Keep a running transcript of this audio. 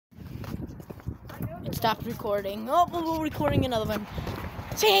Stop recording. Oh, we're recording another one.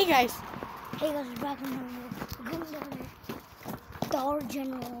 Say hey, guys. Hey guys, we're back in we're going down Dollar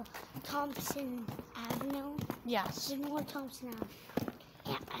General, Thompson Avenue. Yes. General Thompson Avenue.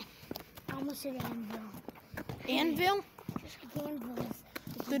 Yeah, I almost said Anvil. Anvil? Just like Anvil.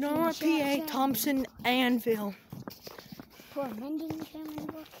 The North PA Thompson Anvil. For a vending machine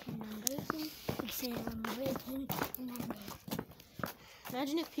book and I'm breaking, I'm breaking, and I'm breaking.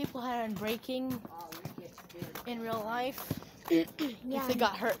 Imagine if people had breaking in real life. Yeah, If they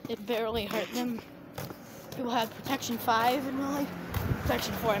got hurt, it barely hurt them. People have protection 5 in real life.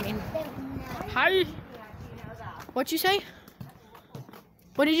 Protection 4, I mean. Hi. What'd you say?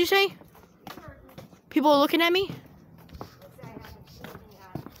 What did you say? People are looking at me?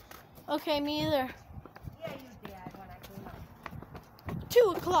 Okay, me either. Yeah, you did when I came up.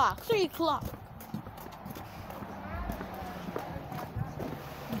 2 o'clock, 3 o'clock.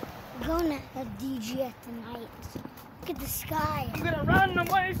 we're going to a DG at the night. Look at the sky. I'm gonna run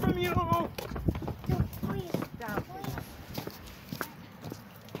away from you. No, please, please.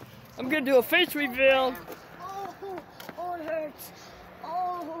 I'm gonna do a face reveal. Oh, it hurts.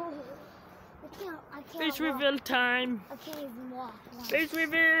 Oh, I can't Face walk. reveal time. I can't even walk. Face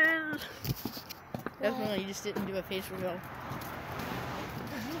reveal. Definitely, you just didn't do a face reveal. Did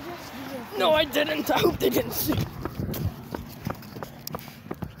you just do a face? No, I didn't. I hope they didn't see.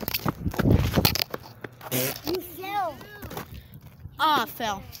 You fell. Ah,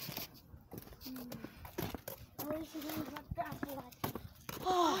 fell.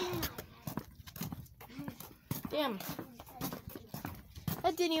 Damn.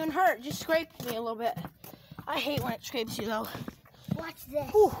 That didn't even hurt. Just scraped me a little bit. I hate when it scrapes you, though. Watch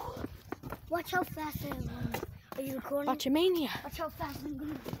this. Whew. Watch how fast I'm going. Are you recording? Botchamania. Watch how fast I'm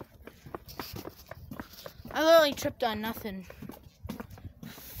going. I literally tripped on nothing.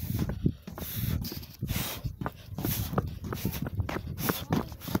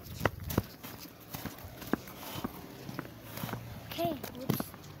 Okay, let's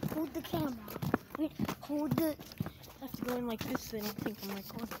hold the camera. Wait, hold the. I have to go in like this, then I think I'm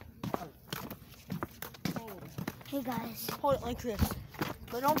recording. Hey guys. Hold it like this.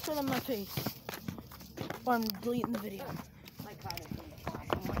 But don't put it on my face. Or I'm deleting the video.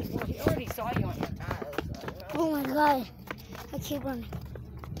 Well, he already saw you on your tires. Oh my god. I keep running.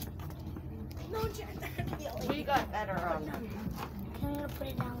 No, Jack. We got better on. I'm gonna put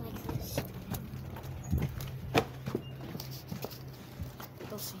it down like this.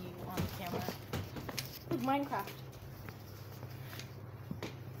 They'll see you on camera. With Minecraft.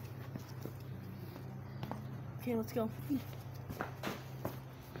 Okay, let's go.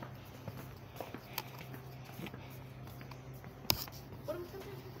 What am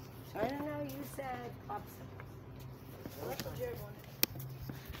I I don't know, you said popsicle. That's what Jared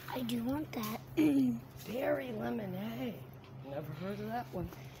wanted. I do want that. Berry lemonade. Never heard of that one.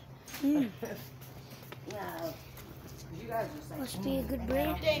 Mm. No. You guys are saying. Must be a good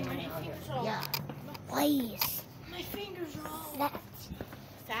brand. Dang, my fingers are all Yeah. Please. My fingers are all That.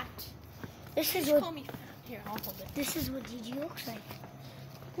 fat. This is Just call what. me fat. Here, I'll hold it. This is what DG looks like.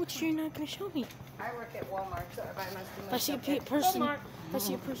 Which you're not gonna show me. I work at Walmart, so I must do If I see a myself. person, if I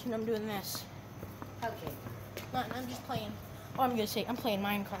see a person, I'm doing this. Okay. Nothing, I'm just playing. Oh, I'm gonna say I'm playing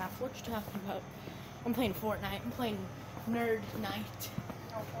Minecraft. What you talking about? I'm playing Fortnite. I'm playing Nerd Night.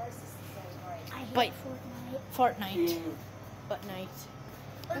 No, of course it's the same, right? I hate Bite. Fortnite. Fortnite. But night.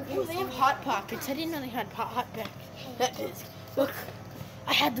 Oh, they have Hot Pockets. I didn't know they had hot that is. Look,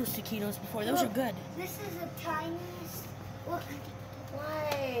 I had those taquitos before. Those are good. This is the tiniest. Look,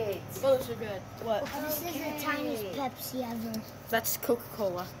 Wait. Those are good. What? this is the tiniest Pepsi ever. That's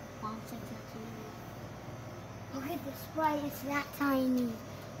Coca-Cola. I'll take that too. Look at the Sprite. It's that tiny.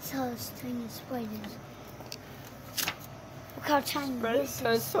 That's how this tiny Sprite is. Look how tiny this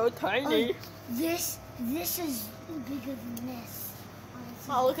is. so tiny. This is bigger than this.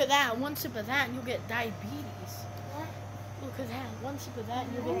 Oh, look at that. One sip of that and you'll get diabetes. What? Look at that. One sip of that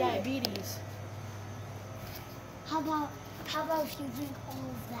and you'll get diabetes. How about if you drink all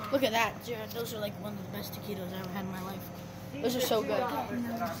of that? Look at that, Jared. Those are like one of the best taquitos I ever had in my life. Those are so good.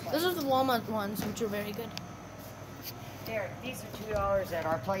 Those are the Walmart ones, which are very good. There, these are $2 at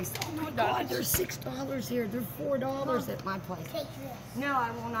our place. Oh my God, they're $6 here. They're $4 at my place. Take this. No,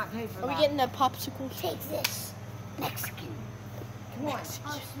 I will not pay for Are we that. getting the popsicles? Take this. Mexican. Come on. Oh, it's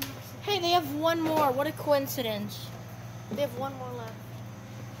Mexican. Hey, they have one more. What a coincidence. They have one more left.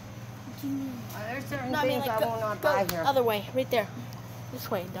 What do you mean? There's certain No, I mean, things like, I will not buy go here. other way, right there. This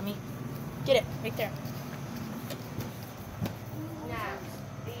way, dummy. Get it, right there. No,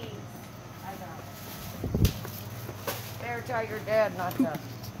 these. I got. Bear tell your dad not to.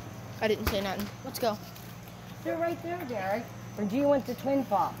 I didn't say nothing. Let's go. They're right there, Derek. Or do you want the twin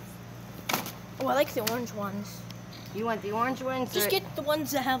pops? Oh, I like the orange ones. You want the orange ones? Just get the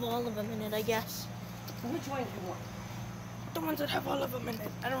ones that have all of them in it, I guess. Which ones do you want? The ones that have all of them in it.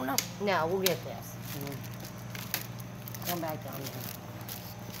 I don't know. No, we'll get this. Come back down there.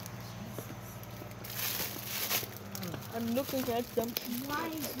 I'm looking at them. Why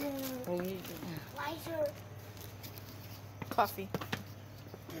is there Coffee.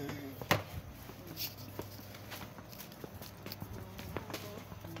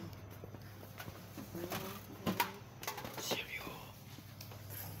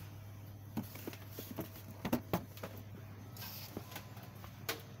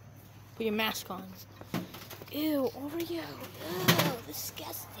 Put your mask on. Ew, Oreo. Ew,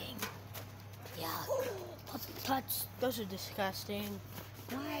 disgusting. Yeah. Touch. Those are disgusting.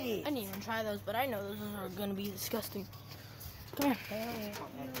 Right. I didn't even try those, but I know those are gonna be disgusting. Come here.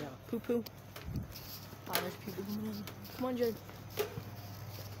 Poo poo. Oh, there's people coming in. Come on, Jared.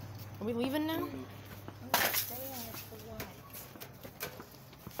 Are we leaving now?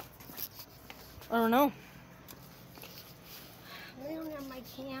 I don't know. They don't have my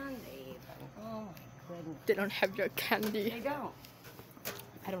candy. Oh my goodness. They don't have your candy. They don't.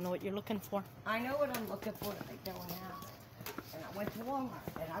 I don't know what you're looking for. I know what I'm looking for. They don't have it. And I went to Walmart.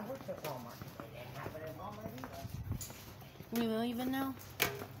 And I worked at Walmart. They didn't have it at Walmart either. We leaving now?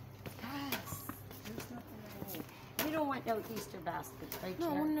 Yes. There's nothing I need. You don't want no Easter baskets, right? No, I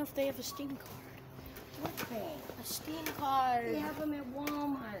Jared? want to know if they have a Steam card. What thing? A Steam card. They have them at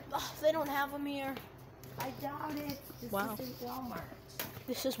Walmart. Oh, they don't have them here. I doubt it. This Wow. isn't Walmart.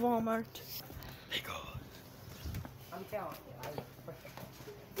 This is Walmart. I'm telling you.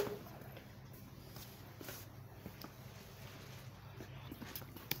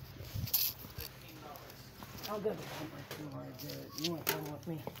 I'll go to Walmart tomorrow, Jared. You want to come with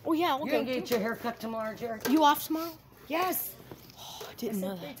me? Oh yeah, we'll You go. gonna get your hair cut tomorrow, Jared? You off tomorrow? Yes. Oh, I didn't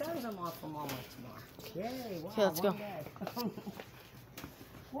know that. 3 times I'm off from Walmart tomorrow. Yay, wow, Okay, let's go. one day.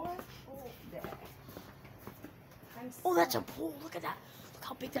 What? Day. Oh, that's a pool. Look at that. Look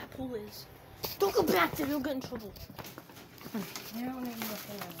how big that pool is. Don't go back there. You'll get in trouble. I don't even look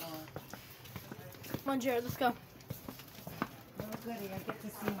anymore. Come on, Jared. Let's go. Oh, goody. I get to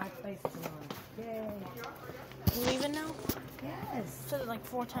see my place tomorrow. Yay. You leaving now? Yes. Said it like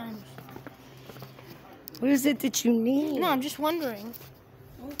 4 times. What is it that you need? No, I'm just wondering.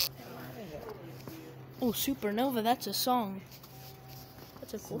 Oh, Supernova. That's a song.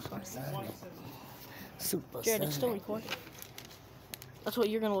 That's a cool song. Super Jared, it's still recording. That's what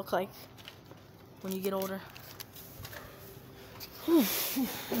you're gonna look like when you get older.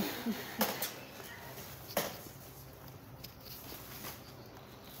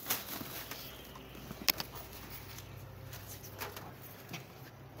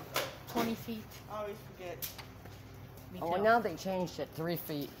 feet. I always forget. Me Oh, too. now they changed it 3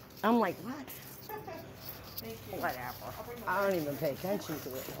 feet. I'm like, what? Thank you. Whatever. I don't even pay attention to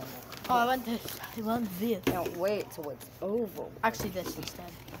it no more. Oh, I want this. I want this. Can't wait till it's over. Actually, this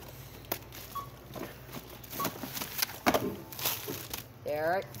instead.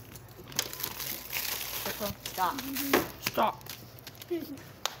 Derek, This one. stop. Stop.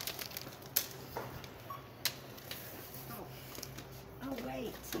 Oh,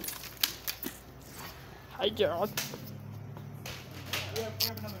 wait. Hi, Gerald. We have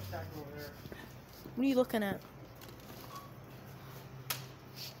another stack over there. What are you looking at?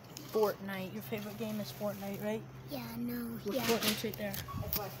 Fortnite. Your favorite game is Fortnite, right? Yeah, no, Look, yeah. Fortnite's right there.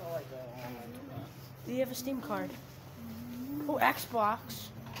 That's why I feel like going. Do you have a Steam card? Oh, Xbox.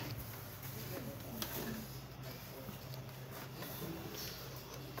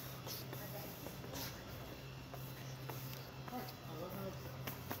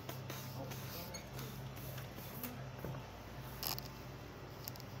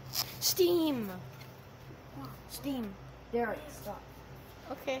 Steam. Steam. Derek, stop.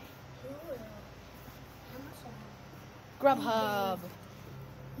 Okay. Grubhub.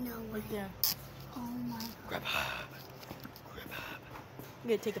 No way. Right there. Oh my god. I'm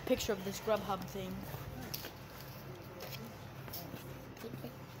gonna take a picture of this Grubhub thing.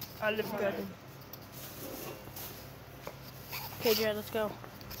 Olive Garden. Okay, Jared, let's go.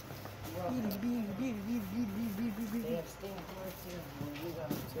 They have Steam cards here. We got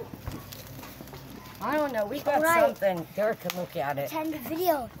them too. I don't know. We got Alright. something. Derek can look at it. End the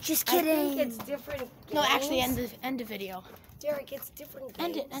video. Just I kidding. think it's different. No, actually, games. end the video. Derek, it's different games.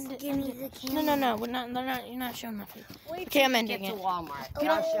 End it, end it. Give end me it. the No, no, no. We're not. They're not. You're not showing nothing. Wait Okay, till I'm we ending get it. to Walmart. Okay. And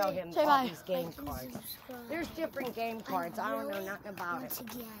I'll show him Say all bye. these game cards. There's different game cards. I don't know nothing about Want it. to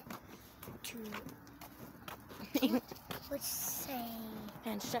get to Let's say.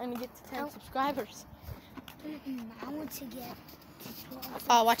 And trying to get to 10 subscribers. I want to get to 12.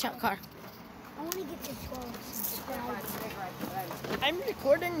 Oh, watch out, car. I want to get to 12 subscribers. I'm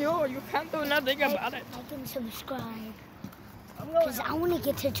recording you. You can't do nothing about it. I can subscribe. Because I want to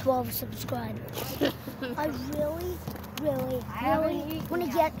get to 12 subscribers. I really want to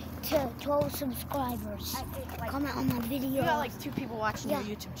get to 12 subscribers. Comment on my video. You got like 2 people watching your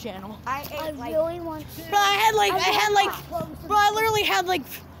YouTube channel. I really want to. Bro, I had literally had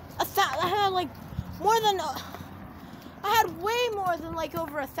like more than. I had way more than like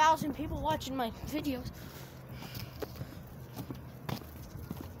over 1,000 people watching my videos.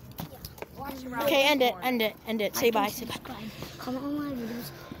 Okay, end it. Say bye. Say bye. Comment on my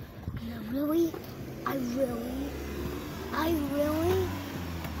videos. I really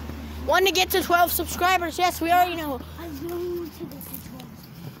Want to get to 12 subscribers? Yes, we already know. I really want to get to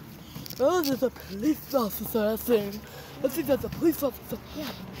 12. Oh, there's a police officer thing. I think that's a police officer. Yeah,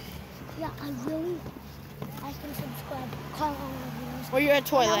 I can subscribe. Comment on my videos. Or you're at And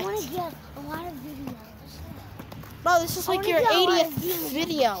toilet. I want to get a lot of videos. Bro, this is like your 80th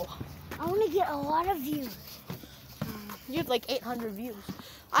video. I want to get a lot of views. You have like 800 views.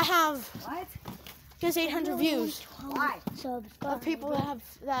 I have. What? He has 800 views. Why? Of people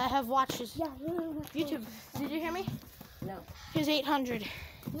that have watched his YouTube. Did you hear me? No. He has 800.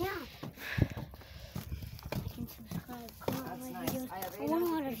 Yeah. I can subscribe. Comment on That's my nice. videos. I have I want a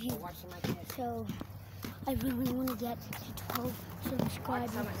lot 800 of people views. watching my kids. So I really want to get to 12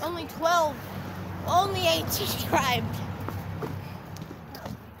 subscribers. Only 12. Only 8 subscribed.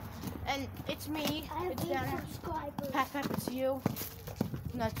 And it's me. I have It's 8 Dana. subscribers. Pat, it's you.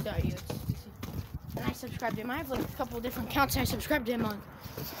 No, it's not you. And I subscribed to him. I have like a couple of different accounts I subscribed to him on.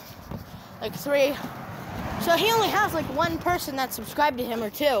 Like 3. So he only has like 1 person that subscribed to him or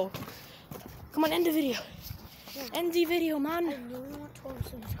 2. Come on, end the video. End the video, I man. really want 12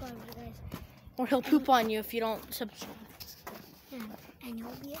 subscribers, guys. Or he'll poop on you if you don't subscribe. Yeah. And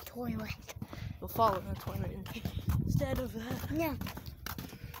you'll be a toilet. You'll fall in the toilet instead of that. Yeah.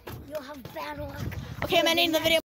 You'll have bad luck. Okay, I'm ending the video.